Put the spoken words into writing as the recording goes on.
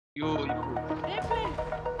You. I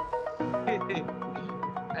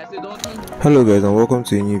said don't. Hello guys, and welcome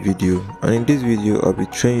to a new video. And in this video I'll be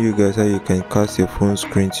training you guys how you can cast your phone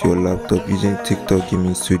screen to your laptop using TikTok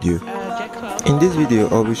Gaming Studio. In this video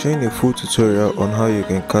I'll be showing a full tutorial on how you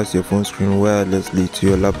can cast your phone screen wirelessly to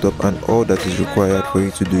your laptop and all that is required for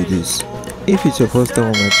you to do this. If it's your first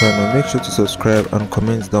time on my channel, make sure to subscribe and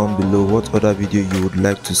comment down below what other video you would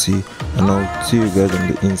like to see, and I'll see you guys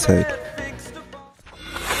on the inside.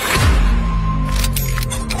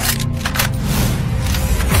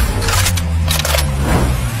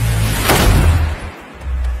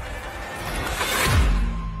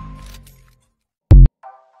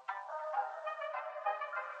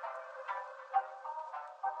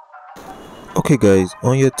 Okay guys,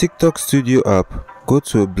 on your TikTok Studio app, go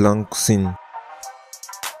to a blank scene.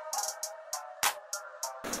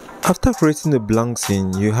 After creating a blank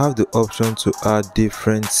scene, you have the option to add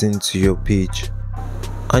different scenes to your page.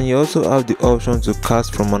 And you also have the option to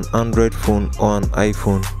cast from an Android phone or an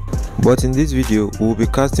iPhone. But in this video, we will be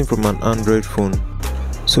casting from an Android phone.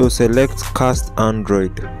 So select Cast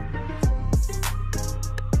Android.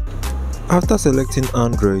 After selecting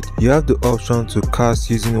Android, you have the option to cast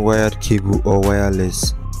using wired cable or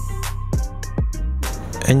wireless.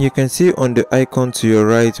 And you can see on the icon to your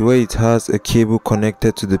right where it has a cable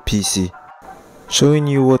connected to the PC, showing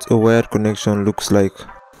you what a wired connection looks like.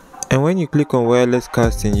 And when you click on wireless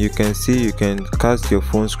casting, you can see you can cast your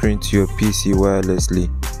phone screen to your PC wirelessly.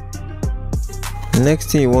 The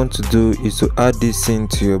next thing you want to do is to add this scene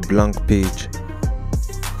to your blank page.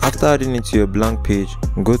 After adding it to your blank page,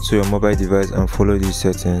 go to your mobile device and follow these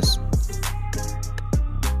settings.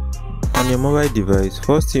 On your mobile device,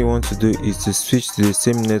 first thing you want to do is to switch to the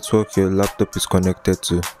same network your laptop is connected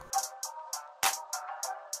to.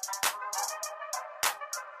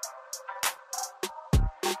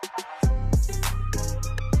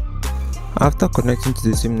 After connecting to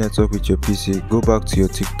the same network with your PC, go back to your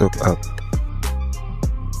TikTok app.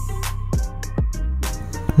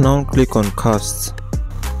 Now click on Cast.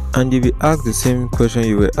 And you'll be asked the same question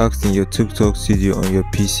you were asked in your TikTok Studio on your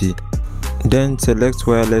PC. Then select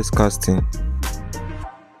wireless casting.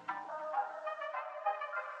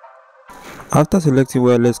 After selecting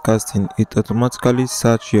wireless casting, it automatically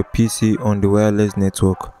searches your PC on the wireless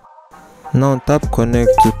network. Now tap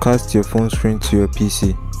connect to cast your phone screen to your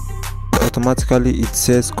PC. Automatically it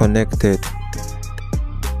says connected.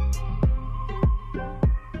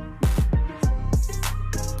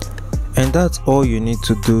 And that's all you need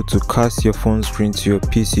to do to cast your phone screen to your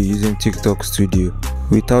PC using TikTok Studio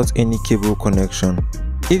without any cable connection.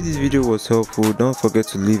 If this video was helpful, don't forget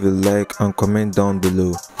to leave a like and comment down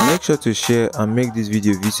below. Make sure to share and make this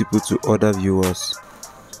video visible to other viewers.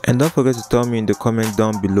 And don't forget to tell me in the comment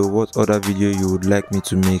down below what other video you would like me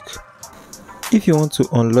to make. If you want to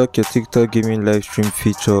unlock your TikTok gaming live stream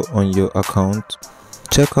feature on your account,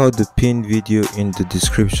 check out the pinned video in the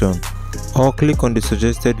description, or click on the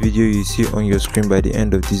suggested video you see on your screen by the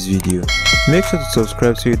end of this video. Make sure to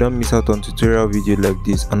subscribe so you don't miss out on tutorial videos like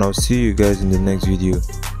this, and I'll see you guys in the next video.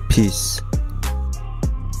 Peace.